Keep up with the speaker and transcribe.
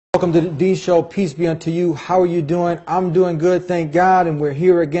Welcome to the D Show. Peace be unto you. How are you doing? I'm doing good, thank God. And we're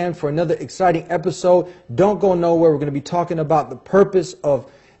here again for another exciting episode. Don't go nowhere. We're going to be talking about the purpose of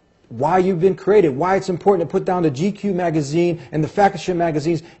why you've been created, why it's important to put down the GQ magazine and the Faction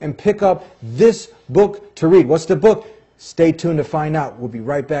magazines and pick up this book to read. What's the book? Stay tuned to find out. We'll be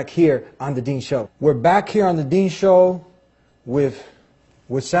right back here on the Dean Show. We're back here on the Dean Show with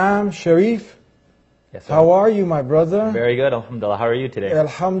Wissam Sharif. Yes, sir. How are you, my brother? Very good, alhamdulillah. How are you today?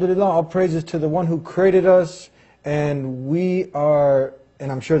 Alhamdulillah. All praises to the one who created us. And we are,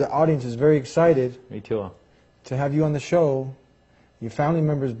 and I'm sure the audience is very excited. Me too. To have you on the show. Your family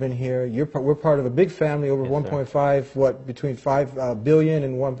member's been here. We're part of a big family, over Yes, 1.5, between 5 billion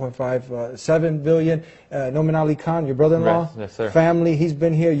and 1.57 billion. Noman Ali Khan, your brother-in-law, Yes, sir. family, he's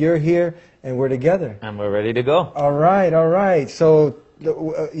been here, you're here, and we're together. And we're ready to go. All right, all right. So,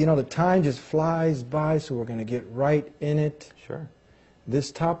 you know, the time just flies by, so we're going to get right in it. Sure.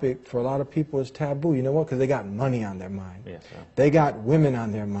 This topic, for a lot of people, is taboo. You know what? Because they got money on their mind. Yes, sir. They got women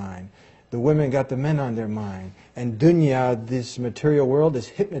on their mind. The women got the men on their mind. And dunya, this material world, is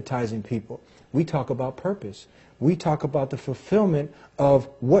hypnotizing people. We talk about purpose. We talk about the fulfillment of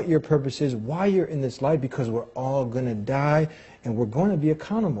what your purpose is, why you're in this life, because we're all going to die and we're going to be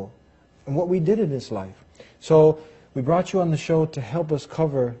accountable in what we did in this life. So we brought you on the show to help us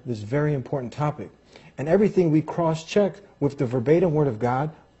cover this very important topic. And everything we cross-check with the verbatim Word of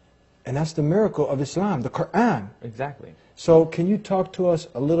God, and that's the miracle of Islam, the Quran. Exactly. So can you talk to us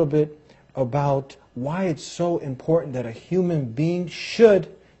a little bit about why it's so important that a human being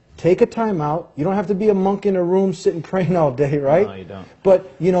should take a time out? You don't have to be a monk in a room sitting praying all day, right? No, you don't. But,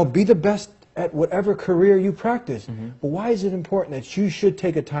 you know, be the best at whatever career you practice. But why is it important that you should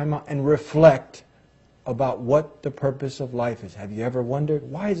take a time out and reflect about what the purpose of life is? Have you ever wondered?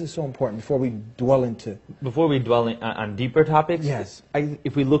 Why is it so important before we dwell into... Before we dwell on deeper topics, Yes.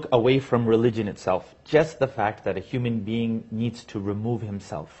 If we look away from religion itself, just the fact that a human being needs to remove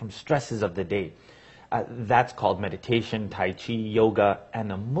himself from stresses of the day, that's called meditation, Tai Chi, yoga,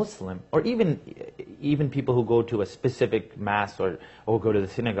 and a Muslim, or even people who go to a specific mass or go to the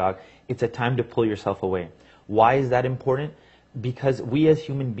synagogue, it's a time to pull yourself away. Why is that important? Because we as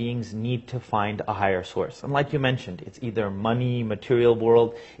human beings need to find a higher source. And like you mentioned, it's either money, material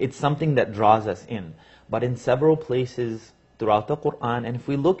world, it's something that draws us in. But in several places throughout the Quran, and if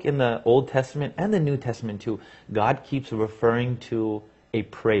we look in the Old Testament and the New Testament too, God keeps referring to a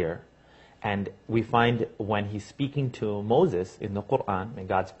prayer. And we find when he's speaking to Moses in the Quran, may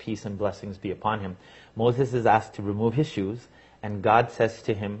God's peace and blessings be upon him, Moses is asked to remove his shoes, and God says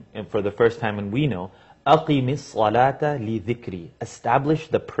to him, and for the first time, and we know, أَقِمِ الصَّلَاةَ لِذِكْرِي. Establish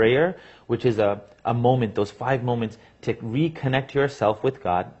the prayer, which is a moment, those 5 moments to reconnect yourself with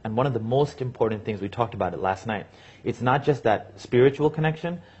God. And one of the most important things, we talked about it last night, it's not just that spiritual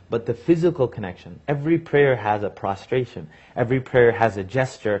connection, but the physical connection. Every prayer has a prostration. Every prayer has a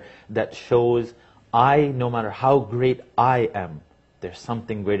gesture that shows, no matter how great I am, there's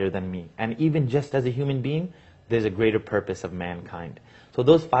something greater than me. And even just as a human being, there's a greater purpose of mankind. So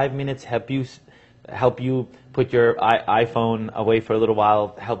those 5 minutes help you put your iPhone away for a little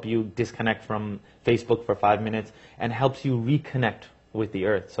while, help you disconnect from Facebook for 5 minutes, and helps you reconnect with the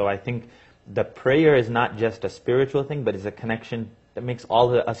earth. So I think the prayer is not just a spiritual thing, but it's a connection that makes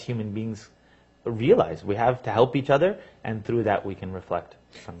all of us human beings realize we have to help each other, and through that we can reflect.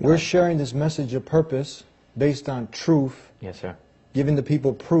 We're sharing this message of purpose based on truth. Yes, sir. Giving the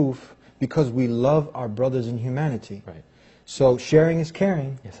people proof because we love our brothers in humanity. Right. So sharing is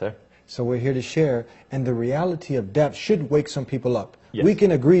caring. Yes, sir. So we're here to share. And the reality of death should wake some people up. Yes. We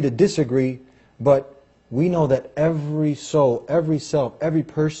can agree to disagree, but we know that every soul, every self, every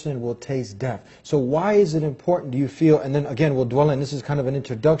person will taste death. So why is it important, do you feel, and then again we'll dwell in, this is kind of an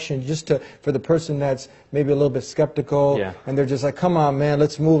introduction just for the person that's maybe a little bit skeptical, and they're just like, come on man,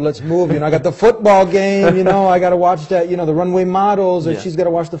 let's move, you know, I got the football game, you know, I got to watch that, you know, the runway models, or she's got to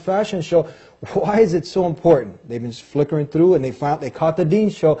watch the fashion show. Why is it so important? They've been flickering through and they caught the Dean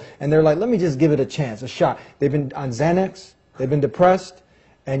Show, and they're like, let me just give it a chance, a shot. They've been on Xanax, they've been depressed,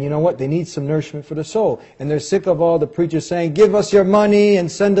 and you know what? They need some nourishment for the soul. And they're sick of all the preachers saying, give us your money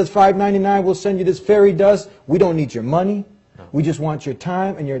and send us $5.99, we'll send you this fairy dust. We don't need your money. We just want your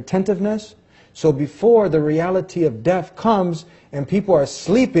time and your attentiveness. So before the reality of death comes and people are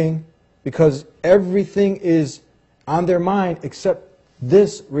sleeping because everything is on their mind except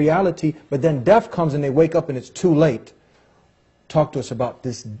this reality, but then death comes and they wake up and it's too late. Talk to us about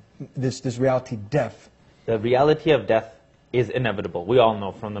this reality, death. The reality of death is inevitable. We all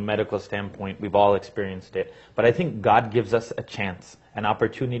know from the medical standpoint, we've all experienced it. But I think God gives us a chance, an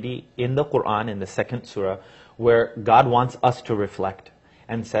opportunity in the Quran, in the 2nd surah, where God wants us to reflect.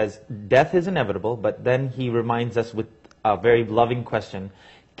 and says, death is inevitable, but then he reminds us with a very loving question.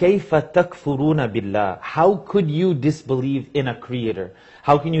 كَيْفَ تَكْفُرُونَ بِاللَّهِ. How could you disbelieve in a creator?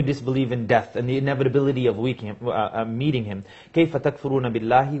 How can you disbelieve in death and the inevitability of meeting him? كَيْفَ تَكْفُرُونَ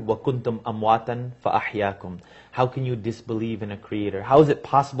بِاللَّهِ وَكُنْتُمْ أَمْوَاتًا فَأَحْيَاكُمْ. How can you disbelieve in a creator? How is it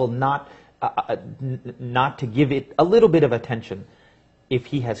possible not to give it a little bit of attention? If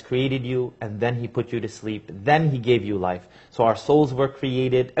he has created you, and then he put you to sleep, then he gave you life. So our souls were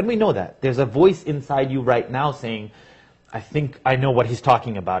created, and we know that. There's a voice inside you right now saying, I think I know what he's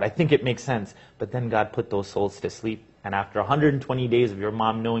talking about. I think it makes sense. But then God put those souls to sleep. And after 120 days of your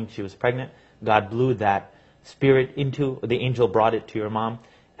mom knowing she was pregnant, God blew that spirit into, the angel brought it to your mom,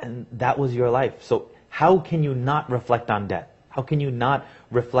 and that was your life. So how can you not reflect on death? How can you not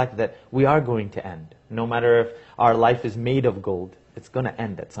reflect that we are going to end? No matter if our life is made of gold, it's going to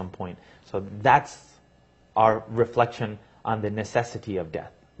end at some point. So that's our reflection on the necessity of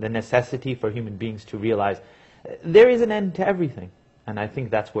death. The necessity for human beings to realize there is an end to everything. And I think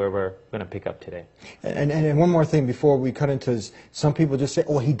that's where we're going to pick up today. And one more thing before we cut into this. Some people just say,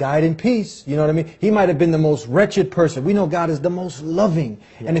 oh, he died in peace. You know what I mean? He might have been the most wretched person. We know God is the most loving.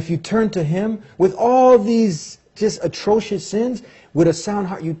 Yeah. And if you turn to him with all these just atrocious sins, with a sound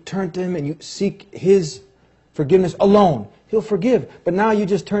heart, you turn to him and you seek his forgiveness alone. He'll forgive. But now you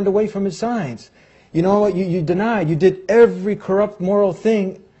just turned away from his signs. You know what? You denied. You did every corrupt moral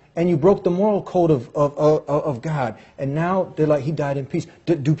thing, and you broke the moral code of God. And now they're like, he died in peace.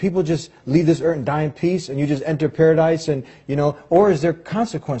 Do people just leave this earth and die in peace, and you just enter paradise, and or is there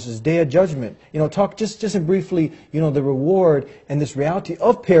consequences, day of judgment? Talk just briefly, the reward and this reality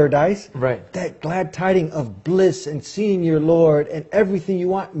of paradise. Right. That glad tiding of bliss and seeing your Lord and everything you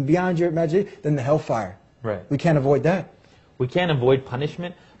want and beyond your imagination. Then the hellfire. Right. We can't avoid that. We can't avoid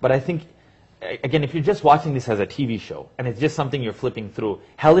punishment, but I think, again, if you're just watching this as a TV show, and it's just something you're flipping through,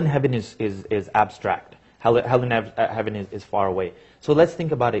 hell and heaven is abstract. Hell and heaven is far away. So let's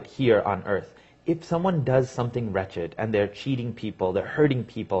think about it here on earth. If someone does something wretched, and they're cheating people, they're hurting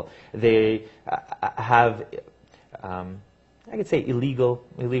people, they have, I could say illegal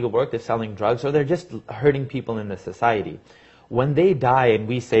work, they're selling drugs, or they're just hurting people in the society. When they die and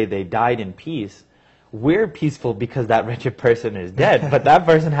we say they died in peace, we're peaceful because that wretched person is dead, but that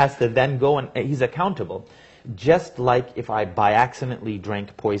person has to then go and he's accountable. Just like if I by accidentally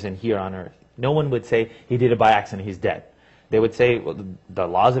drank poison here on earth. No one would say he did it by accident, he's dead. They would say, well, the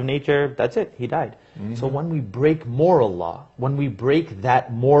laws of nature, that's it, he died. Mm-hmm. So when we break moral law, when we break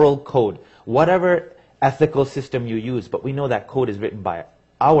that moral code, whatever ethical system you use, but we know that code is written by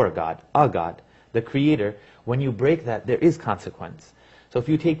our God, the Creator, when you break that, there is consequence. So if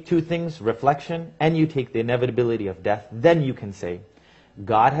you take two things, reflection, and you take the inevitability of death, then you can say,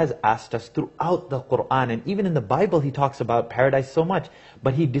 God has asked us throughout the Quran, and even in the Bible he talks about paradise so much,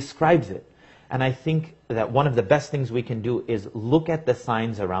 but he describes it. And I think that one of the best things we can do is look at the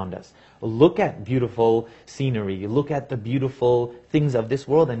signs around us. Look at beautiful scenery, look at the beautiful things of this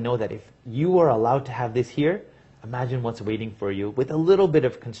world, and know that if you are allowed to have this here, imagine what's waiting for you with a little bit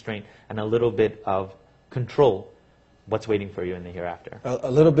of constraint and a little bit of control. What's waiting for you in the hereafter. A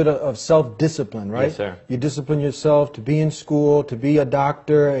little bit of self-discipline, right? Yes, sir. You discipline yourself to be in school, to be a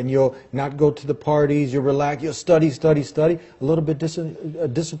doctor, and you'll not go to the parties, you'll relax, you'll study. A little bit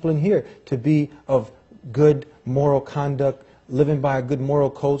discipline here to be of good moral conduct, living by a good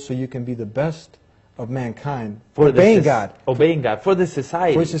moral code so you can be the best of mankind. For obeying God. Obeying God. For the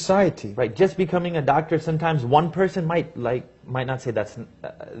society. For society. Right. Just becoming a doctor, sometimes one person might not say that's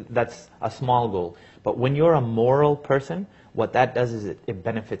a small goal. But when you're a moral person, what that does is it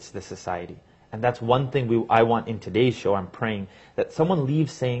benefits the society. And that's one thing I want in today's show. I'm praying that someone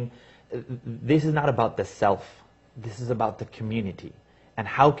leaves saying, this is not about the self. This is about the community. And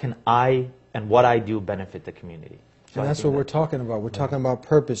how can I and what I do benefit the community? So and that's what we're talking about. We're talking about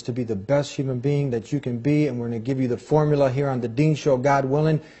purpose, to be the best human being that you can be. And we're going to give you the formula here on The Dean Show, God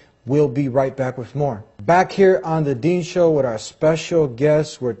willing. We'll be right back with more. Back here on The Dean Show with our special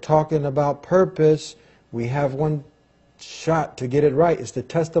guests. We're talking about purpose. We have one shot to get it right. It's the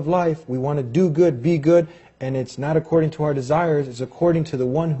test of life. We want to do good, be good. And it's not according to our desires. It's according to the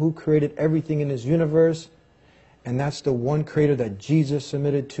one who created everything in this universe. And that's the one creator that Jesus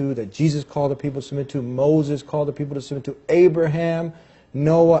submitted to, that Jesus called the people to submit to, Moses called the people to submit to, Abraham,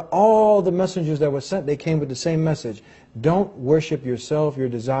 Noah, all the messengers that were sent, they came with the same message. Don't worship yourself, your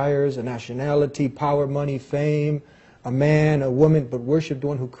desires, a nationality, power, money, fame, a man, a woman, but worship the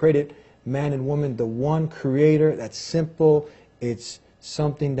one who created man and woman, the one creator. That's simple. It's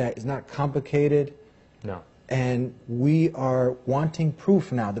something that is not complicated. No. and we are wanting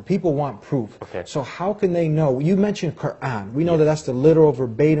proof now. The people want proof. Okay. So how can they know? You mentioned Quran. We know that that's the literal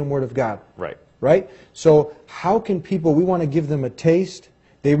verbatim word of God. Right. Right? So how can people, we want to give them a taste.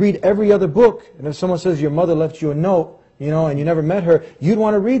 They read every other book, and if someone says your mother left you a note, and you never met her, you'd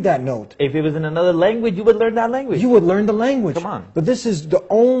want to read that note. If it was in another language, you would learn that language. You would learn the language. Come on. But this is the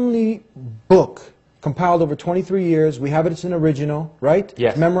only book compiled over 23 years. We have it, it's an original, right?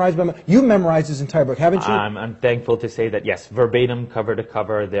 Yes. Memorized by, you memorized this entire book, haven't you? I'm thankful to say that, yes, verbatim, cover to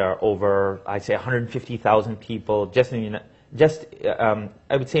cover, there are over, I'd say, 150,000 people just in the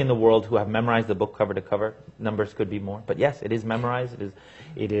I would say in the world who have memorized the book cover to cover. Numbers could be more, but yes, it is memorized.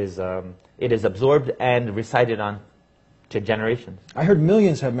 It is absorbed and recited on to generations. I heard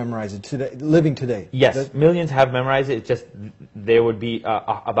millions have memorized it today, living today. Yes, millions have memorized it. It's just there would be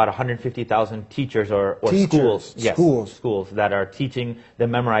about 150,000 teachers or schools. Yes, schools that are teaching the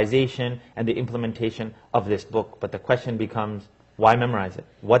memorization and the implementation of this book. But the question becomes, why memorize it?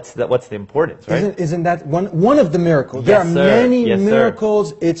 What's the importance, right? Isn't that one of the miracles? Yes, there are many Yes,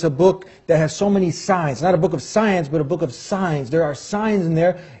 miracles. Sir. It's a book that has so many signs. Not a book of science, but a book of signs. There are signs in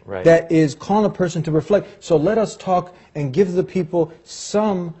there that is calling a person to reflect. So let us talk and give the people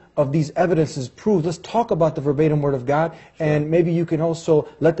some of these evidences, proofs. Let's talk about the verbatim word of God, and maybe you can also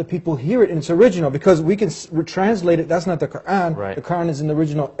let the people hear it in its original, because we can translate it. That's not the Quran. Right. The Quran is in the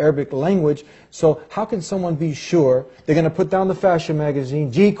original Arabic language. So how can someone be sure they're going to put down the fashion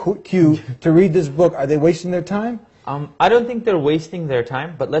magazine, GQ, to read this book? Are they wasting their time? I don't think they're wasting their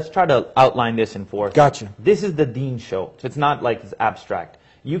time, but let's try to outline this in four. Gotcha. This is the Deen show. So it's not like it's abstract.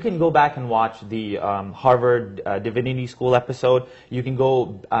 You can go back and watch the Harvard Divinity School episode. You can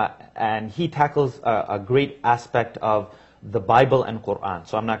go and he tackles a great aspect of the Bible and Quran.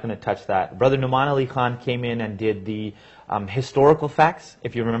 So I'm not going to touch that. Brother Numan Ali Khan came in and did the historical facts.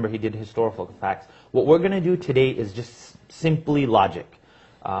 If you remember, he did historical facts. What we're going to do today is just simply logic.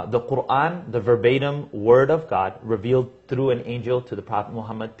 The Quran, the verbatim word of God, revealed through an angel to the Prophet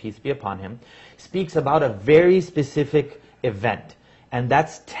Muhammad, peace be upon him, speaks about a very specific event. And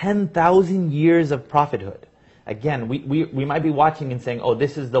that's 10,000 years of prophethood. Again, we might be watching and saying, oh,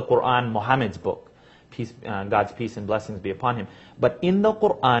 this is the Quran, Muhammad's book. Peace, God's peace and blessings be upon him. But in the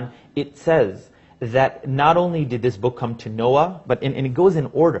Quran, it says that not only did this book come to Noah, but and it goes in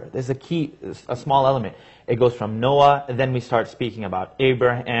order. There's a small element. It goes from Noah, and then we start speaking about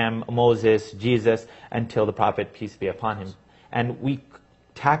Abraham, Moses, Jesus, until the Prophet, peace be upon him. And we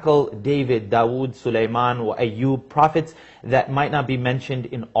tackle David, Dawood, Sulaiman, Ayyub, prophets that might not be mentioned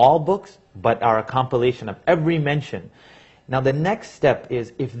in all books, but are a compilation of every mention. Now the next step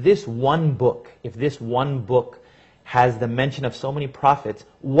is, if this one book has the mention of so many prophets,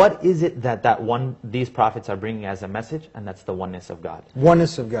 what is it that these prophets are bringing as a message? And that's the oneness of God.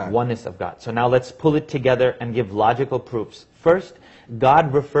 Oneness of God. Oneness of God. So now let's pull it together and give logical proofs. First,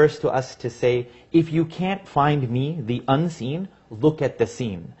 God refers to us to say, if you can't find me, the unseen, look at the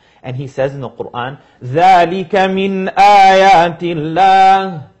seen. And He says in the Quran, ذَلِكَ مِنْ آيَاتِ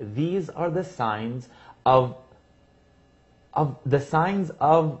اللَّهِ. These are the signs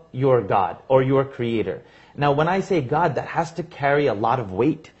of your God or your Creator. Now when I say God, that has to carry a lot of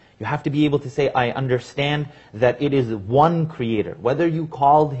weight. You have to be able to say, I understand that it is one Creator. Whether you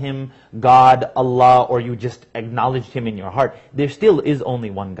called Him God, Allah, or you just acknowledged Him in your heart, there still is only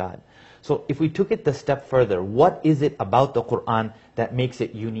one God. So if we took it the step further, what is it about the Quran that makes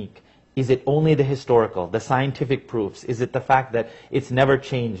it unique? Is it only the historical, the scientific proofs? Is it the fact that it's never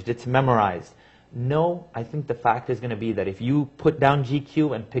changed, it's memorized? No, I think the fact is going to be that if you put down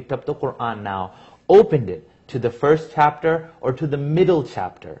GQ and picked up the Quran now, opened it to the first chapter or to the middle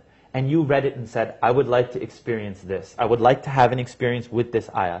chapter, and you read it and said, I would like to experience this. I would like to have an experience with this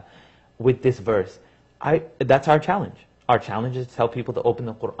ayah, with this verse. That's our challenge. Our challenge is to tell people to open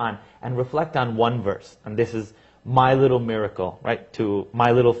the Quran and reflect on one verse. And this is my little miracle, right? To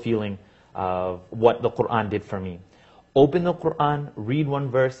my little feeling of what the Quran did for me. Open the Quran, read one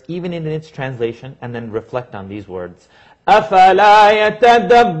verse, even in its translation, and then reflect on these words. أَفَلَا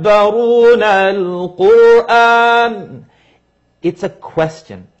يَتَدَبَّرُونَ الْقُرْآنَ. It's a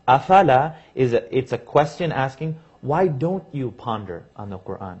question. Afala it's a question asking, why don't you ponder on the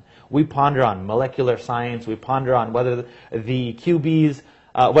Quran? We ponder on molecular science, we ponder on whether the QB's,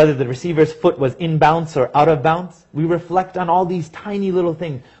 whether the receiver's foot was in bounds or out of bounds. We reflect on all these tiny little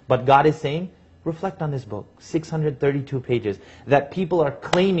things. But God is saying, reflect on this book, 632 pages, that people are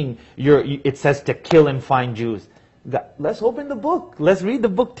claiming it says to kill and find Jews. Let's open the book. Let's read the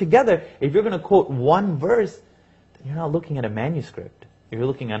book together. If you're going to quote one verse, then you're not looking at a manuscript. You're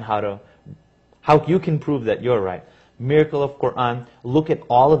looking on how you can prove that you're right. miracle of Quran. Look at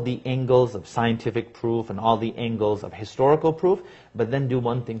all of the angles of scientific proof and all the angles of historical proof, but then do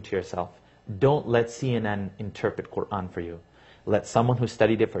one thing to yourself. Don't let CNN interpret Quran for you. Let someone who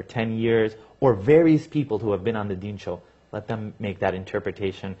studied it for 10 years, or various people who have been on the Deen Show, let them make that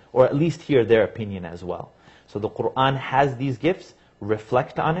interpretation, or at least hear their opinion as well. So the Quran has these gifts.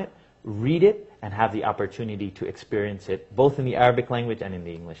 Reflect on it, read it, and have the opportunity to experience it, both in the Arabic language and in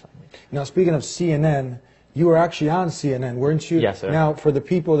the English language. Now, speaking of CNN, you were actually on CNN, weren't you? Yes, sir. Now, for the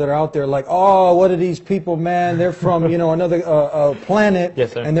people that are out there like, oh, what are these people, man? They're from, another planet,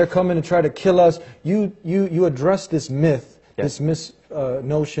 Yes, sir. and they're coming to try to kill us. You address this myth, Yes. this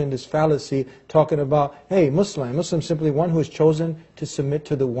notion, this fallacy, talking about, hey, Muslim simply one who is chosen to submit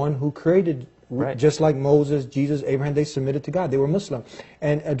to the one who created. Right. Just like Moses, Jesus, Abraham, they submitted to God. They were Muslim.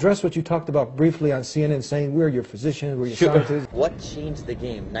 And address what you talked about briefly on CNN, saying we're your physicians, we're your scientists. What changed the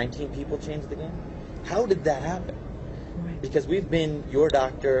game? 19 people changed the game? How did that happen? Because we've been your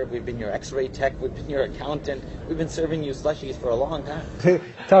doctor, we've been your x-ray tech, we've been your accountant, we've been serving you slushies for a long time.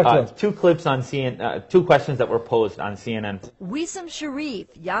 Talk to us. Two clips on CNN, two questions that were posed on CNN. Wissam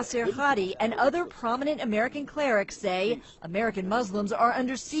Sharif, Yasser Hadi, and other prominent American clerics say American Muslims are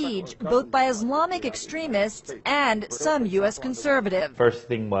under siege, both by Islamic extremists and some U.S. conservatives. First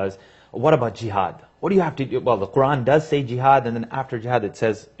thing was, what about jihad? What do you have to do? Well, the Quran does say jihad, and then after jihad it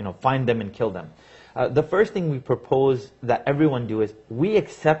says, find them and kill them. The first thing we propose that everyone do is, we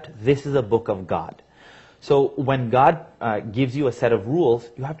accept this is a book of God. So when God gives you a set of rules,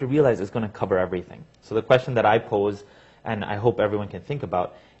 you have to realize it's going to cover everything. So the question that I pose, and I hope everyone can think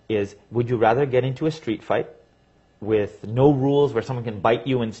about, is would you rather get into a street fight with no rules where someone can bite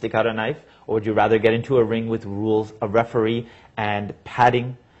you and stick out a knife, or would you rather get into a ring with rules, a referee, and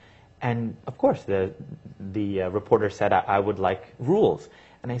padding? And of course, the reporter said, I would like rules.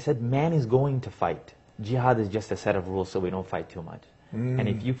 And I said, man is going to fight. Jihad is just a set of rules so we don't fight too much. And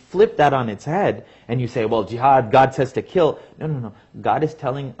if you flip that on its head and you say, well, jihad, God says to kill. No. God is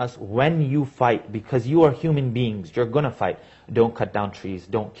telling us when you fight, because you are human beings, you're going to fight. Don't cut down trees.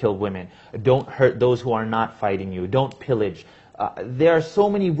 Don't kill women. Don't hurt those who are not fighting you. Don't pillage. There are so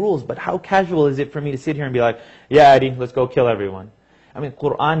many rules, but how casual is it for me to sit here and be like, yeah, Eddie, let's go kill everyone. I mean,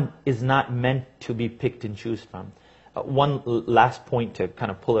 Quran is not meant to be picked and choose from. One last point to kind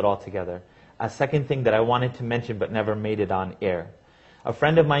of pull it all together. A second thing that I wanted to mention but never made it on air. A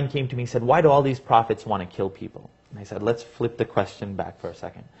friend of mine came to me and said, why do all these prophets want to kill people? And I said, let's flip the question back for a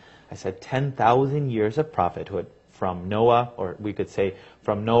second. I said, 10,000 years of prophethood from Noah, or we could say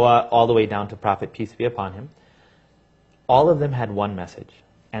from Noah all the way down to Prophet, peace be upon him. All of them had one message.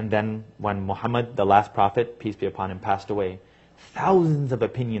 And then when Muhammad, the last prophet, peace be upon him, passed away, thousands of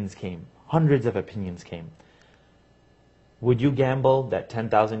opinions came, hundreds of opinions came. Would you gamble that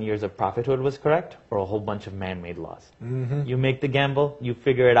 10,000 years of prophethood was correct, or a whole bunch of man-made laws? You make the gamble, you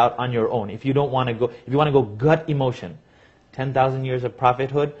figure it out on your own. If you want to go gut emotion, 10,000 years of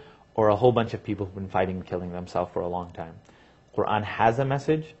prophethood, or a whole bunch of people who've been fighting and killing themselves for a long time. Quran has a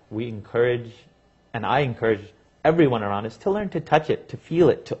message. We encourage, and I encourage everyone around us to learn to touch it, to feel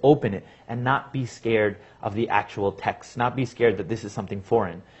it, to open it, and not be scared of the actual text, not be scared that this is something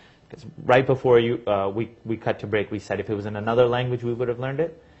foreign. Because right before we cut to break, we said if it was in another language, we would have learned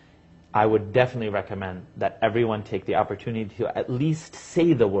it. I would definitely recommend that everyone take the opportunity to at least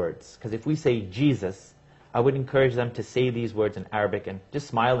say the words. Because if we say Jesus, I would encourage them to say these words in Arabic and just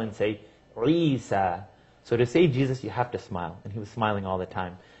smile and say, Isa. So to say Jesus, you have to smile. And he was smiling all the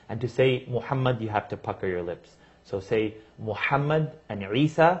time. And to say Muhammad, you have to pucker your lips. So say Muhammad and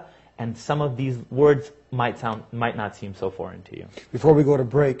Isa, and some of these words might not seem so foreign to you. Before we go to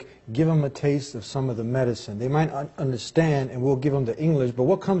break, give them a taste of some of the medicine. They might understand, and we'll give them the English, but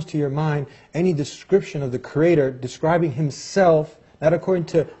what comes to your mind, any description of the Creator describing Himself, not according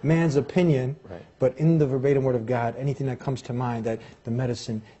to man's opinion, right, but in the verbatim Word of God, anything that comes to mind, that the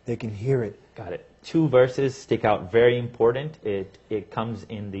medicine, they can hear it. Got it. Two verses stick out, very important. It comes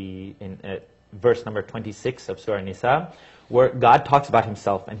in verse number 26 of Surah Nisa, where God talks about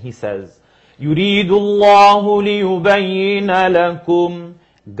Himself, and He says, يُرِيدُ اللَّهُ لِيُبَيِّنَ لَكُمْ.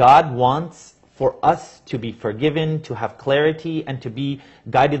 God wants for us to be forgiven, to have clarity, and to be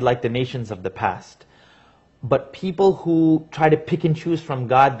guided like the nations of the past. But people who try to pick and choose from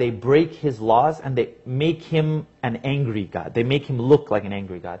God, they break His laws, and they make Him an angry God. They make Him look like an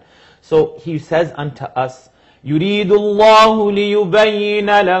angry God. So He says unto us, يُرِيدُ اللَّهُ لِيُبَيِّنَ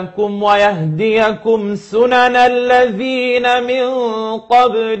لَكُمْ وَيَهْدِيَكُمْ سُنَنَ الَّذِينَ مِنْ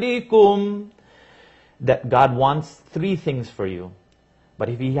قَبْلِكُمْ. That God wants three things for you. But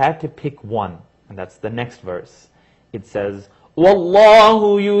if He had to pick one, and that's the next verse, it says,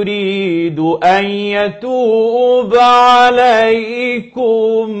 وَاللَّهُ يُرِيدُ أَن يَتُوبَ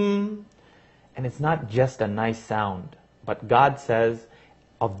عَلَيْكُمْ. And it's not just a nice sound, but God says,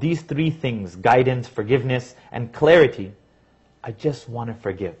 of these three things, guidance, forgiveness, and clarity, I just want to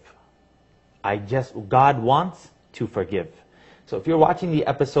forgive. God wants to forgive. So if you're watching the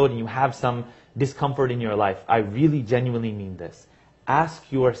episode and you have some discomfort in your life, I really genuinely mean this.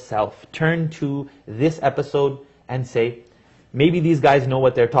 Ask yourself, turn to this episode and say, maybe these guys know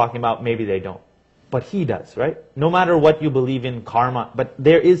what they're talking about, maybe they don't. But He does, right? No matter what you believe in, karma, but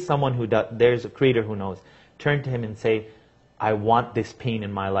there is someone who does, there's a Creator who knows. Turn to Him and say, I want this pain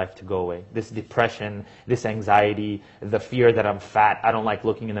in my life to go away. This depression, this anxiety, the fear that I'm fat, I don't like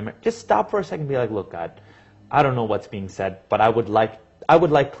looking in the mirror. Just stop for a second and be like, look, God, I don't know what's being said, but I would like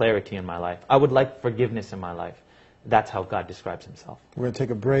clarity in my life. I would like forgiveness in my life. That's how God describes Himself. We're going to take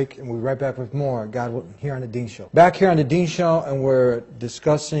a break, and we'll be right back with more God here on The Deen Show. Back here on The Deen Show, and we're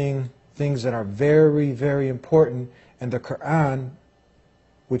discussing things that are very, very important. And the Quran,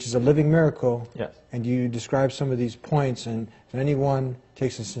 which is a living miracle, yes. And you describe some of these points, and if anyone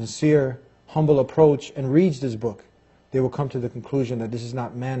takes a sincere, humble approach and reads this book, they will come to the conclusion that this is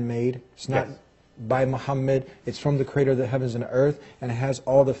not man-made, it's not by Muhammad, it's from the Creator of the heavens and the earth, and it has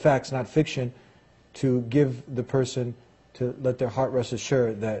all the facts, not fiction, to give the person, to let their heart rest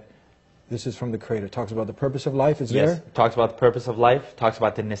assured that this is from the Creator. It talks about the purpose of life, is there? It talks about the purpose of life, talks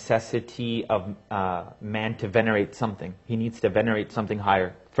about the necessity of man to venerate something. He needs to venerate something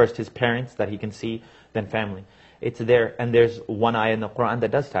higher. First his parents that he can see, then family. It's there, and there's one ayah in the Quran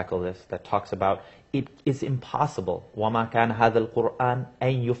that does tackle this, that talks about it is impossible. وَمَا كَانَ هَذَا الْقُرْآنِ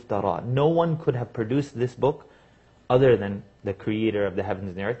أَن يُفْتَرَى. No one could have produced this book other than the Creator of the heavens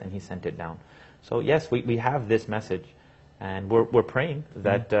and the earth, and He sent it down. So yes, we have this message, and we're praying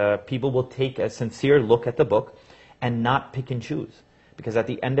that people will take a sincere look at the book and not pick and choose. Because at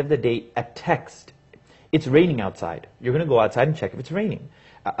the end of the day, a text, it's raining outside. You're going to go outside and check if it's raining.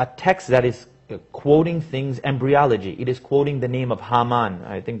 A text that is quoting things, embryology, it is quoting the name of Haman.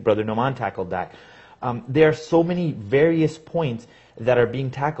 I think Brother Noman tackled that. There are so many various points that are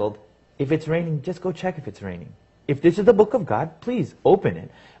being tackled. If it's raining, just go check if it's raining. If this is the book of God, please open it,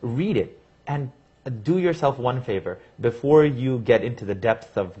 read it, and do yourself one favor. Before you get into the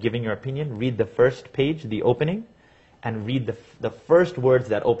depth of giving your opinion, read the first page, the opening, and read the first words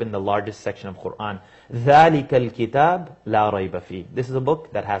that open the largest section of Quran. ذَلِكَ الْكِتَابِ لَا رَيْبَ فِيهِ. This is a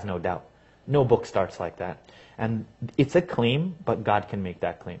book that has no doubt. No book starts like that. And it's a claim, but God can make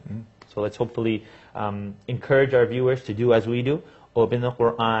that claim. So let's hopefully encourage our viewers to do as we do. Open the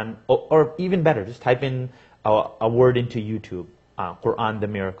Quran, or even better, just type in a word into YouTube. Quran the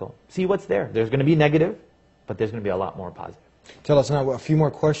miracle. See what's there. There's going to be negative, but there's going to be a lot more positive. Tell us now a few more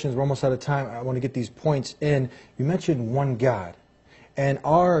questions. We're almost out of time. I want to get these points in. You mentioned one God. And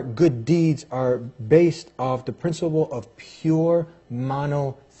our good deeds are based off the principle of pure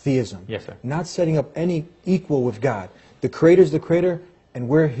monotheism. Yes, sir. Not setting up any equal with God. The Creator is the Creator, and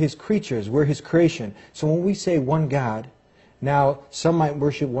we're His creatures. We're His creation. So when we say one God, now, some might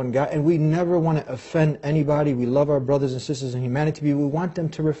worship one God, and we never want to offend anybody. We love our brothers and sisters in humanity, but we want them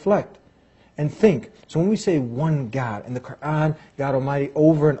to reflect and think. So when we say one God, in the Quran, God Almighty,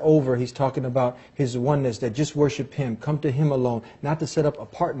 over and over, He's talking about His oneness, that just worship Him, come to Him alone, not to set up a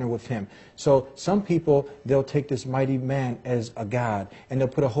partner with Him. So some people, they'll take this mighty man as a God, and they'll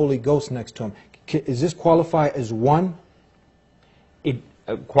put a Holy Ghost next to Him. Is this qualify as one?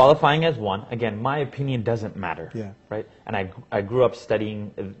 Qualifying as one, again, my opinion doesn't matter, yeah. Right? And I grew up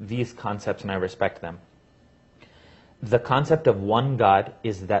studying these concepts and I respect them. The concept of one God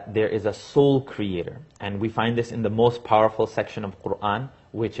is that there is a sole creator. And we find this in the most powerful section of Quran,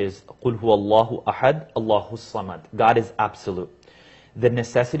 which is قُلْ هُوَ اللَّهُ أَحَدْ اللَّهُ الصَّمَدْ. God is absolute. The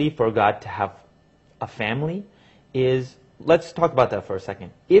necessity for God to have a family is, let's talk about that for a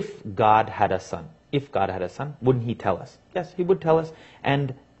second. If God had a son, wouldn't He tell us? Yes, He would tell us.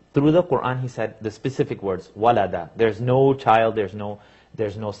 And through the Quran, He said the specific words, walada. There's no child, there's no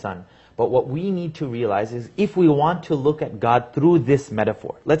son. But what we need to realize is, if we want to look at God through this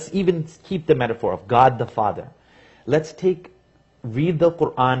metaphor, let's even keep the metaphor of God the Father. Let's read the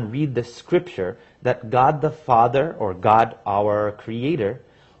Quran, read the scripture, that God the Father, or God our Creator,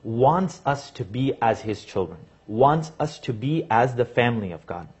 wants us to be as His children, wants us to be as the family of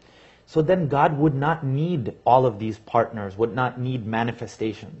God. So then God would not need all of these partners, would not need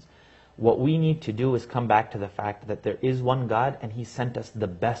manifestations. What we need to do is come back to the fact that there is one God, and He sent us the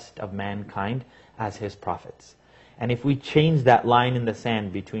best of mankind as His prophets. And if we change that line in the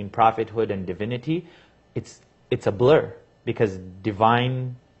sand between prophethood and divinity, it's a blur, because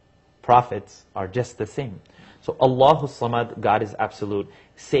divine prophets are just the same. So Allahu Samad, God is absolute.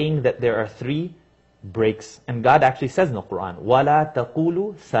 Saying that there are three breaks, and God actually says in the Quran, وَلَا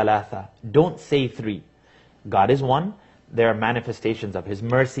تَقُولُوا ثَلَاثَ. Don't say three. God is one. There are manifestations of His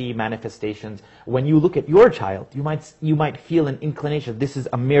mercy, manifestations. When you look at your child, you might feel an inclination, this is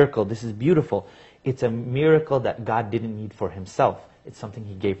a miracle, this is beautiful. It's a miracle that God didn't need for Himself. It's something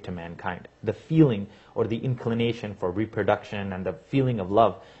He gave to mankind. The feeling or the inclination for reproduction and the feeling of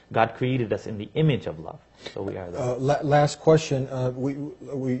love, God created us in the image of love. So we are that. Last question.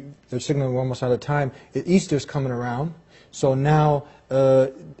 They're signaling we're almost out of time. Easter's coming around. So now,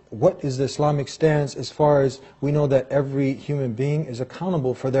 what is the Islamic stance as far as we know that every human being is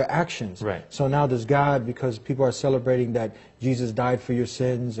accountable for their actions? Right. So now does God, because people are celebrating that Jesus died for your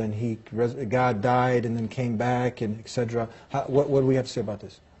sins and God died and then came back and etc. What do we have to say about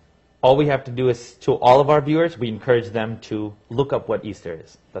this? All we have to do is, to all of our viewers, we encourage them to look up what Easter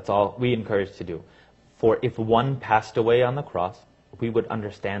is. That's all we encourage to do. For if one passed away on the cross, we would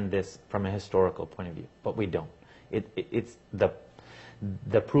understand this from a historical point of view, but we don't. It's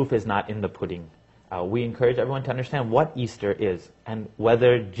the proof is not in the pudding. We encourage everyone to understand what Easter is and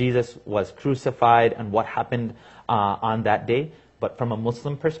whether Jesus was crucified and what happened on that day. But from a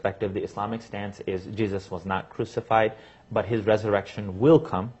Muslim perspective, the Islamic stance is Jesus was not crucified, but His resurrection will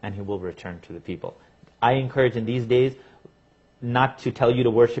come and He will return to the people. I encourage in these days not to tell you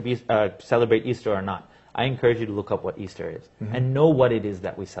to worship, celebrate Easter or not. I encourage you to look up what Easter is and know what it is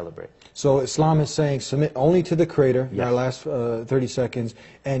that we celebrate. So Islam is saying submit only to the Creator, Yes. our last 30 seconds,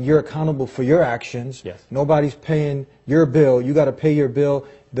 and you're accountable for your actions. Yes. Nobody's paying your bill. You got to pay your bill.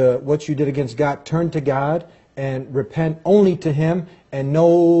 What you did against God, turn to God and repent only to Him, and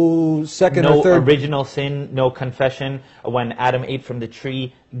no second or third. No original sin, no confession. When Adam ate from the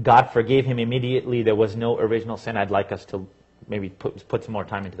tree, God forgave him immediately. There was no original sin. I'd like us to maybe put some more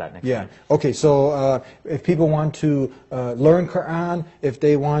time into that next time. Okay, so if people want to learn Quran, if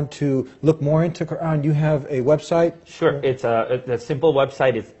they want to look more into Quran, you have a website? Sure. It's the simple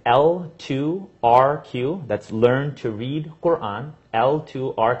website is L2RQ. That's Learn to Read Quran.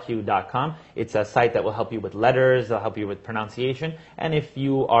 L2RQ.com. It's a site that will help you with letters, it'll help you with pronunciation, and if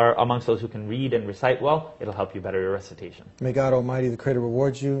you are amongst those who can read and recite well, it'll help you better your recitation. May God Almighty, the Creator,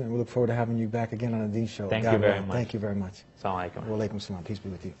 reward you, and we look forward to having you back again on the Deen Show. Thank you very much. Thank you very much. Assalamu alaikum. Wa alaikum salam. Peace be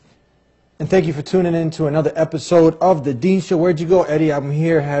with you. And thank you for tuning in to another episode of the Deen Show. Where'd you go, Eddie? I'm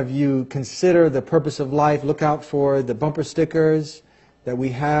here. Have you consider the purpose of life? Look out for the bumper stickers that we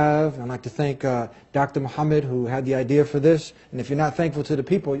have. I'd like to thank Dr. Muhammad, who had the idea for this. And if you're not thankful to the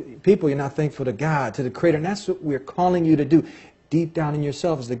people, you're not thankful to God, to the Creator. And that's what we're calling you to do. Deep down in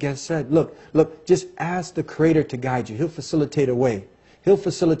yourself, as the guest said, look, just ask the Creator to guide you. He'll facilitate a way. He'll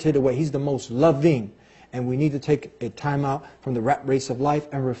facilitate a way. He's the most loving. And we need to take a time out from the rat race of life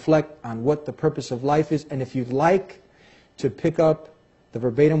and reflect on what the purpose of life is. And if you'd like to pick up the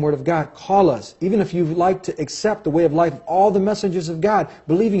verbatim word of God, call us. Even if you'd like to accept the way of life of all the messengers of God,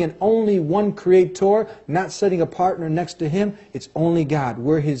 believing in only one Creator, not setting a partner next to Him, it's only God.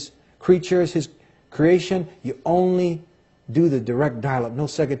 We're His creatures, His creation. You only do the direct dial-up, no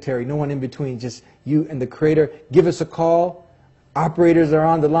secretary, no one in between, just you and the Creator. Give us a call. Operators are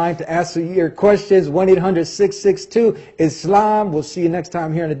on the line to answer your questions. 1-800-662-ISLAM. We'll see you next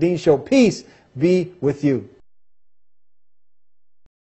time here on the Deen Show. Peace be with you.